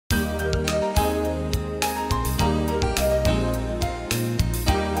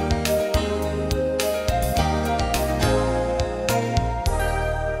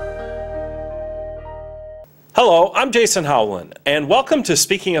Hello, I'm Jason Howland, and welcome to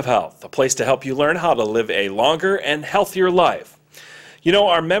Speaking of Health, a place to help you learn how to live a longer and healthier life. You know,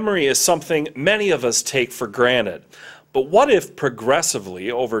 our memory is something many of us take for granted. But what if progressively,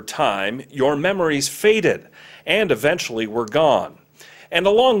 over time, your memories faded and eventually were gone? And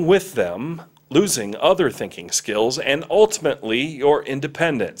along with them, losing other thinking skills and ultimately your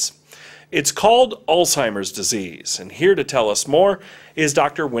independence. It's called Alzheimer's disease, and here to tell us more is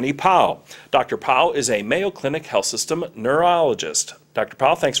Dr. Winnie Pao. Dr. Pao is a Mayo Clinic Health System neurologist. Dr.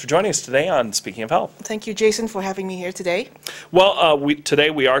 Pao, thanks for joining us today on Speaking of Health. Thank you, Jason, for having me here today. Well, today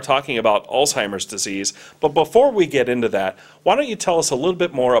we are talking about Alzheimer's disease, but before we get into that, why don't you tell us a little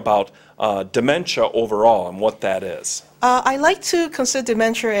bit more about dementia overall and what that is? I like to consider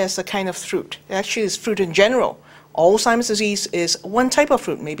dementia as a kind of fruit. Actually, it's fruit in general. Alzheimer's disease is one type of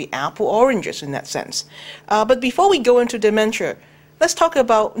fruit, maybe apple, oranges in that sense. But before we go into dementia, let's talk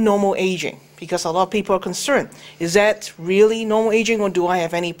about normal aging, because a lot of people are concerned. Is that really normal aging, or do I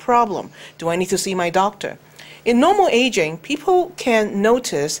have any problem? Do I need to see my doctor? In normal aging, people can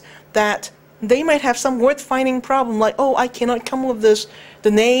notice that they might have some word-finding problem, like, oh, I cannot come up with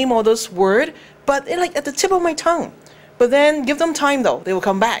the name or this word, but they're like at the tip of my tongue. But then give them time, though. They will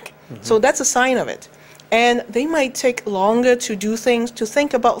come back. So that's a sign of it. And they might take longer to do things, to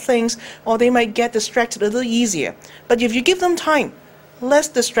think about things, or they might get distracted a little easier. But if you give them time, less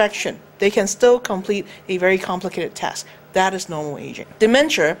distraction, they can still complete a very complicated task. That is normal aging.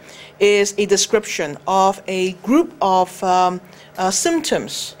 Dementia is a description of a group of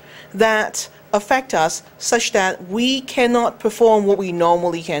symptoms that affect us such that we cannot perform what we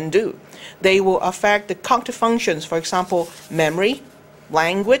normally can do. They will affect the cognitive functions, for example, memory,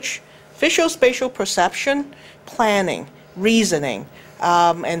 language, visual-spatial perception, planning, reasoning,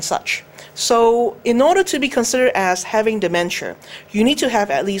 and such. So in order to be considered as having dementia, you need to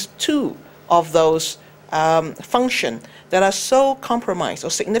have at least two of those functions that are so compromised or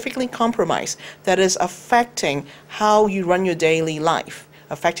significantly compromised that is affecting how you run your daily life,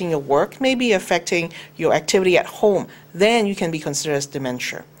 affecting your work, maybe affecting your activity at home. Then you can be considered as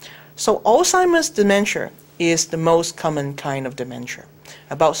dementia. So Alzheimer's dementia is the most common kind of dementia.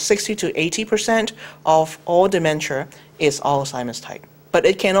 About 60 to 80% of all dementia is Alzheimer's type. But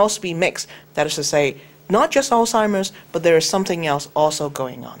it can also be mixed. That is to say, not just Alzheimer's, but there is something else also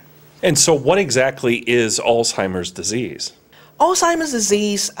going on. And so what exactly is Alzheimer's disease? Alzheimer's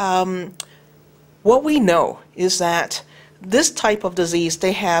disease, what we know is that this type of disease,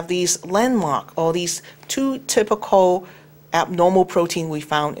 they have these landmark or these two typical abnormal protein we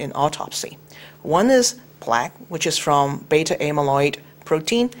found in autopsy. One is plaque, which is from beta amyloid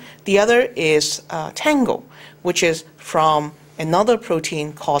protein. The other is tangle, which is from another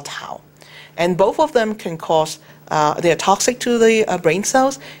protein called tau. And both of them can cause, they're toxic to the brain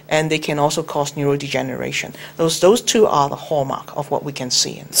cells, and they can also cause neurodegeneration. Those two are the hallmark of what we can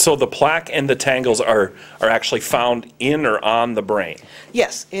see. So the plaque and the tangles are actually found in or on the brain?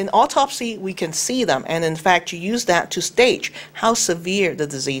 Yes, in autopsy we can see them, and in fact you use that to stage how severe the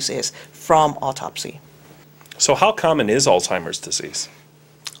disease is from autopsy. So how common is Alzheimer's disease?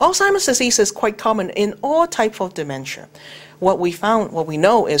 Alzheimer's disease is quite common in all types of dementia. What we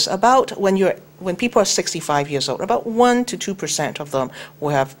know is about when people are 65 years old, about 1 to 2% of them will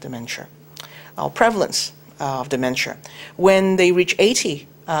have dementia. Prevalence of dementia. When they reach 80,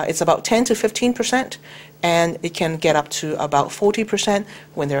 it's about 10 to 15%, and it can get up to about 40%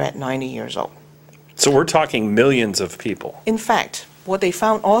 when they're at 90 years old. So we're talking millions of people. In fact, what they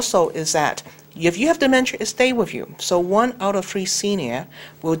found also is that if you have dementia, it stays with you. So 1 out of 3 senior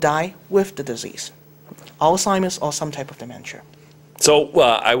will die with the disease, Alzheimer's or some type of dementia. So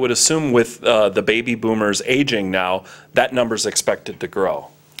I would assume with the baby boomers aging now, that number's expected to grow.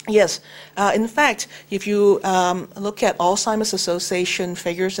 Yes. In fact, if you look at Alzheimer's Association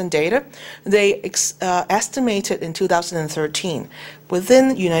figures and data, they estimated in 2013, within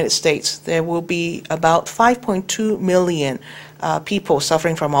the United States, there will be about 5.2 million people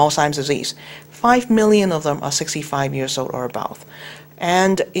suffering from Alzheimer's disease. 5 million of them are 65 years old or above.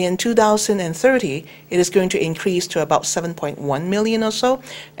 And in 2030, it is going to increase to about 7.1 million or so.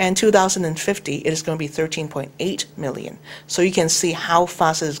 And 2050, it is going to be 13.8 million. So you can see how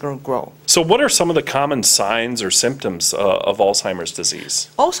fast it is going to grow. So what are some of the common signs or symptoms of Alzheimer's disease?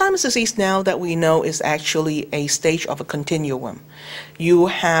 Alzheimer's disease now that we know is actually a stage of a continuum. You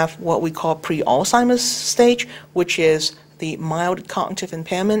have what we call pre-Alzheimer's stage, which is the mild cognitive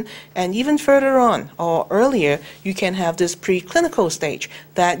impairment, and even further on or earlier, you can have this preclinical stage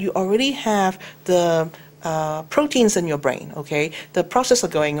that you already have the proteins in your brain, okay? The process are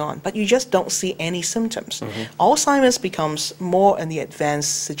going on, but you just don't see any symptoms. Alzheimer's becomes more in the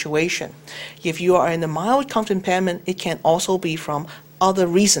advanced situation. If you are in a mild cognitive impairment, it can also be from other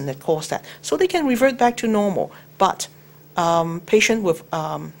reason that cause that. So they can revert back to normal, but patient with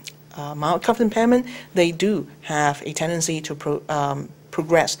mild cognitive impairment, they do have a tendency to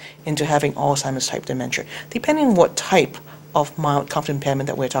progress into having Alzheimer's type dementia, depending on what type of mild cognitive impairment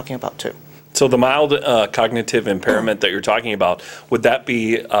that we're talking about too. So the mild cognitive impairment that you're talking about, would that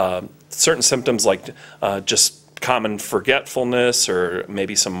be certain symptoms like just common forgetfulness or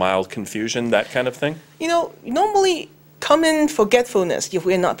maybe some mild confusion, that kind of thing? You know, normally common forgetfulness, if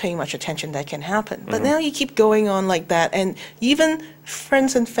we're not paying much attention, that can happen. But now you keep going on like that, and even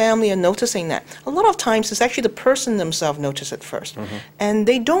friends and family are noticing that. A lot of times it's actually the person themselves notice it first. And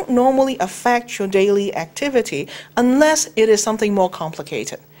they don't normally affect your daily activity unless it is something more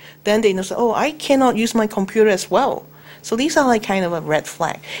complicated. Then they notice, oh, I cannot use my computer as well. So these are like kind of a red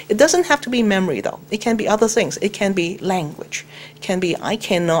flag. It doesn't have to be memory though. It can be other things. It can be language. It can be I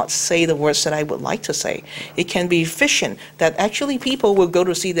cannot say the words that I would like to say. It can be vision, that actually people will go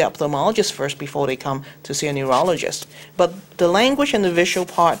to see the ophthalmologist first before they come to see a neurologist. But the language and the visual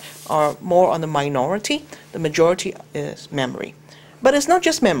part are more on the minority. The majority is memory. But it's not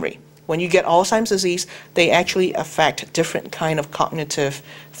just memory. When you get Alzheimer's disease, they actually affect different kind of cognitive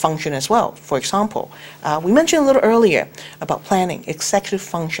function as well. For example, we mentioned a little earlier about planning, executive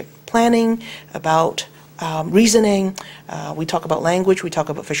function, planning, about reasoning, we talk about language, we talk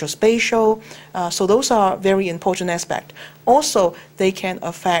about visual spatial, so those are very important aspects. Also, they can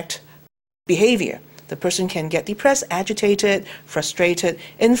affect behavior. The person can get depressed, agitated, frustrated.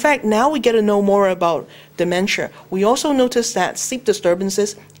 In fact, now we get to know more about dementia. We also notice that sleep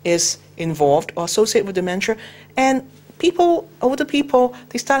disturbances is involved or associated with dementia, and people, older people,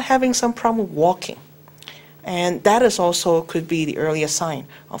 they start having some problem walking. And that is also could be the earliest sign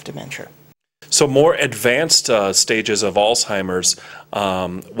of dementia. So more advanced stages of Alzheimer's,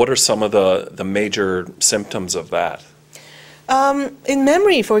 what are some of the major symptoms of that? In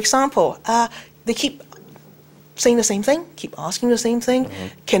memory, for example, they keep saying the same thing, keep asking the same thing,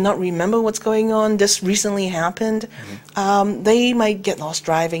 cannot remember what's going on, this recently happened. They might get lost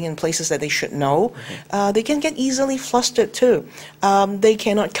driving in places that they should know. They can get easily flustered too. They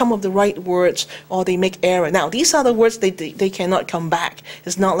cannot come up with the right words, or they make error. Now, these are the words they cannot come back.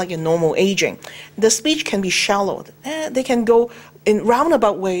 It's not like a normal aging. The speech can be shallow. They can go in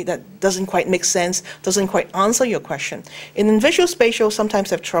roundabout way that doesn't quite make sense, doesn't quite answer your question. In visual spatial, sometimes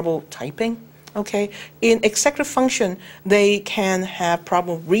have trouble typing. Okay, in executive function, they can have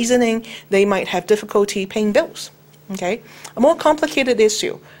problem reasoning. They might have difficulty paying bills. Okay, a more complicated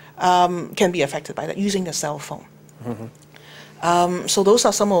issue can be affected by that, using the cell phone. So those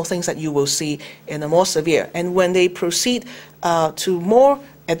are some of the things that you will see in a more severe. And when they proceed to more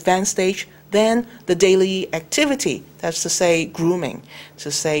advanced stage, then the daily activity, that's to say grooming,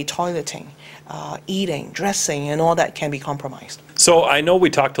 to say toileting, eating, dressing, and all that can be compromised. So I know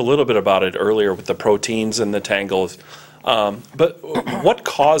we talked a little bit about it earlier with the proteins and the tangles, but what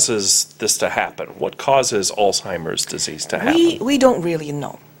causes this to happen? What causes Alzheimer's disease to happen? We don't really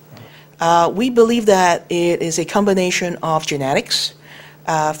know. We believe that it is a combination of genetics,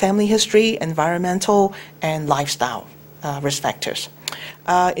 family history, environmental, and lifestyle risk factors.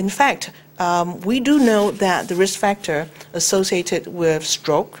 In fact, we do know that the risk factor associated with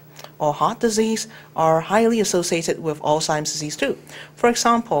stroke or heart disease are highly associated with Alzheimer's disease too. For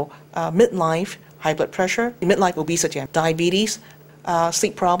example, midlife high blood pressure, midlife obesity, diabetes,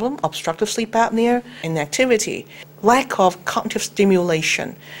 sleep problem, obstructive sleep apnea, inactivity, lack of cognitive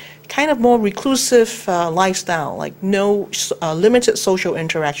stimulation, kind of more reclusive lifestyle, like no limited social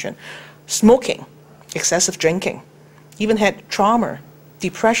interaction, smoking, excessive drinking, even had trauma,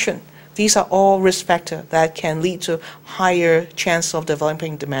 depression. These are all risk factors that can lead to higher chance of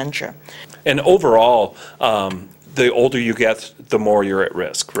developing dementia. And overall, the older you get, the more you're at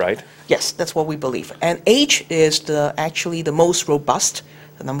risk, right? Yes, that's what we believe. And age is actually the most robust,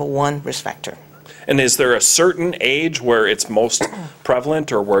 the number one risk factor. And is there a certain age where it's most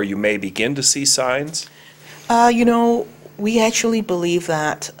prevalent or where you may begin to see signs? You know, we actually believe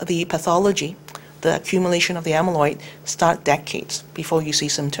that the pathology, the accumulation of the amyloid, start decades before you see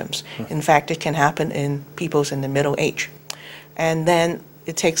symptoms. In fact, it can happen in people in the middle age. And then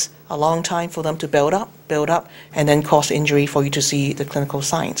it takes a long time for them to build up, and then cause injury for you to see the clinical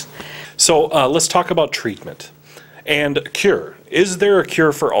signs. So let's talk about treatment and cure. Is there a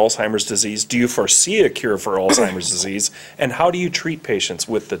cure for Alzheimer's disease? Do you foresee a cure for Alzheimer's disease? And how do you treat patients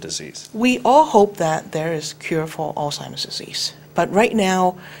with the disease? We all hope that there is a cure for Alzheimer's disease. But right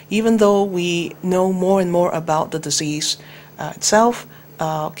now, even though we know more and more about the disease itself,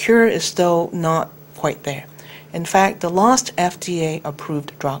 cure is still not quite there. In fact, the last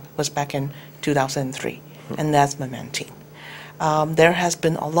FDA-approved drug was back in 2003, and that's memantine. There has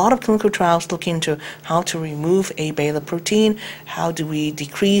been a lot of clinical trials looking into how to remove A-beta protein, how do we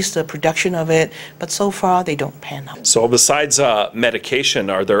decrease the production of it, but so far they don't pan out. So besides medication,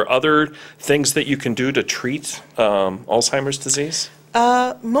 are there other things that you can do to treat Alzheimer's disease?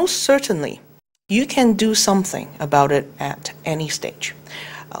 Most certainly. You can do something about it at any stage.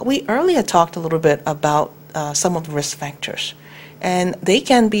 We earlier talked a little bit about some of the risk factors, and they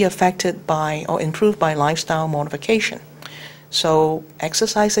can be affected by or improved by lifestyle modification. So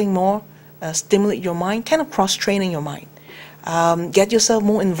exercising more, stimulate your mind, kind of cross-training your mind. Get yourself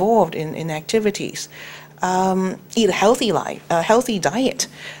more involved in activities. Eat a healthy life, a healthy diet.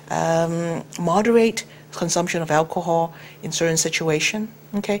 Moderate consumption of alcohol in certain situations.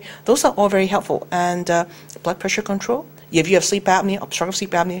 Okay, those are all very helpful. And blood pressure control. If you have sleep apnea, obstructive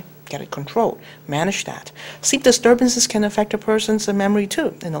sleep apnea, get it controlled. Manage that. Sleep disturbances can affect a person's memory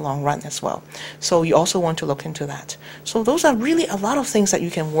too in the long run as well. So you also want to look into that. So those are really a lot of things that you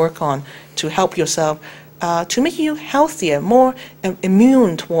can work on to help yourself to make you healthier, more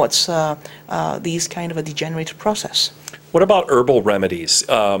immune towards these kind of a degenerative process. What about herbal remedies?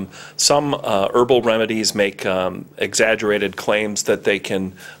 Some herbal remedies make exaggerated claims that they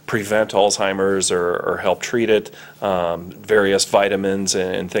can prevent Alzheimer's or help treat it, various vitamins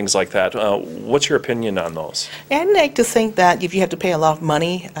and things like that. What's your opinion on those? I'd like to think that if you have to pay a lot of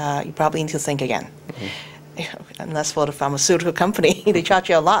money, you probably need to think again. Unless for the pharmaceutical company, they charge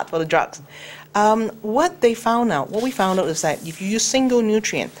you a lot for the drugs. What we found out is that if you use single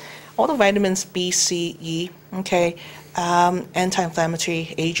nutrient, all the vitamins B, C, E, okay,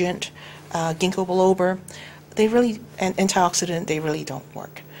 anti-inflammatory agent, ginkgo biloba, and antioxidant, they really don't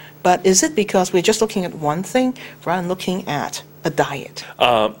work. But is it because we're just looking at one thing rather than looking at a diet?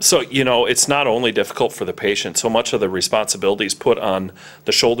 So, you know, it's not only difficult for the patient, so much of the responsibility is put on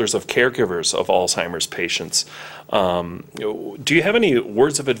the shoulders of caregivers of Alzheimer's patients. Do you have any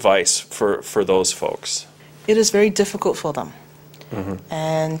words of advice for those folks? It is very difficult for them.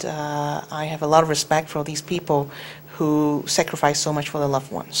 And I have a lot of respect for these people who sacrifice so much for their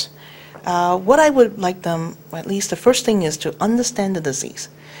loved ones. What I would like them, at least the first thing, is to understand the disease,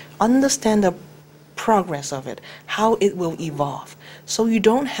 understand the progress of it, how it will evolve, so you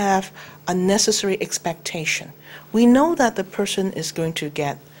don't have unnecessary expectation. We know that the person is going to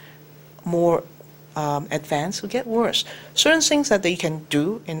get more advanced, will get worse. Certain things that they can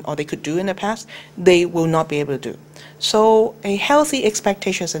do or they could do in the past, they will not be able to do. So a healthy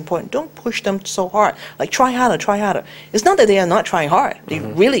expectation is important. Don't push them so hard. Like try harder, try harder. It's not that they are not trying hard. They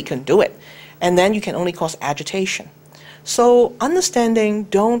really can do it. And then you can only cause agitation. So understanding,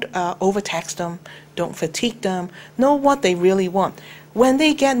 don't overtax them, don't fatigue them, know what they really want. When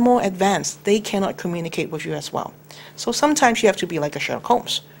they get more advanced, they cannot communicate with you as well. So sometimes you have to be like a Sherlock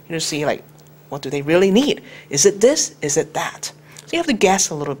Holmes. You just see like, what do they really need? Is it this? Is it that? So you have to guess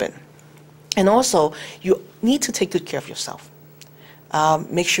a little bit. And also, you need to take good care of yourself.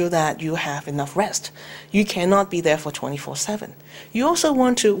 Make sure that you have enough rest. You cannot be there for 24/7. You also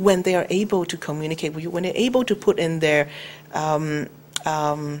want to, when they are able to communicate with you, when they're able to put in their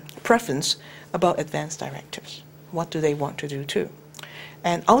preference about advanced directives. What do they want to do too?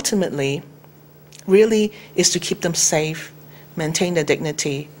 And ultimately, really is to keep them safe, maintain their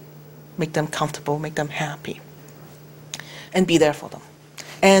dignity, make them comfortable, make them happy, and be there for them.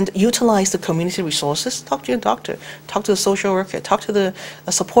 And utilize the community resources. Talk to your doctor, talk to a social worker, talk to the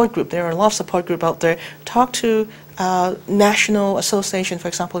support group. There are a lot of support groups out there. Talk to national association, for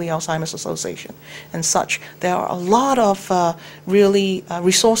example, the Alzheimer's Association and such. There are a lot of really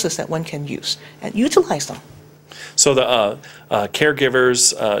resources that one can use and utilize them. So the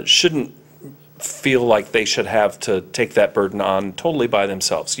caregivers shouldn't feel like they should have to take that burden on totally by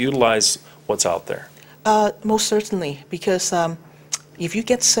themselves. Utilize what's out there. Most certainly, because if you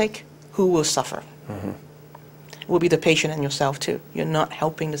get sick, who will suffer? It will be the patient and yourself too. You're not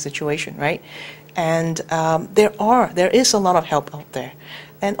helping the situation, right? And there is a lot of help out there.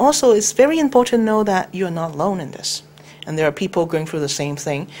 And also, it's very important to know that you're not alone in this. And there are people going through the same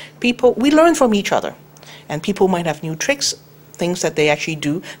thing. We learn from each other. And people might have new tricks, things that they actually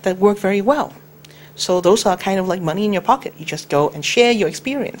do that work very well. So those are kind of like money in your pocket. You just go and share your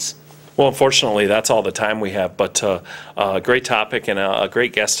experience. Well, unfortunately, that's all the time we have, but a great topic and a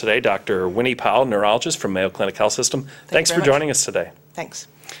great guest today, Dr. Winnie Pao, neurologist from Mayo Clinic Health System. Thanks for joining us today. Thanks.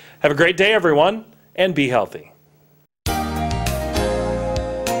 Have a great day, everyone, and be healthy.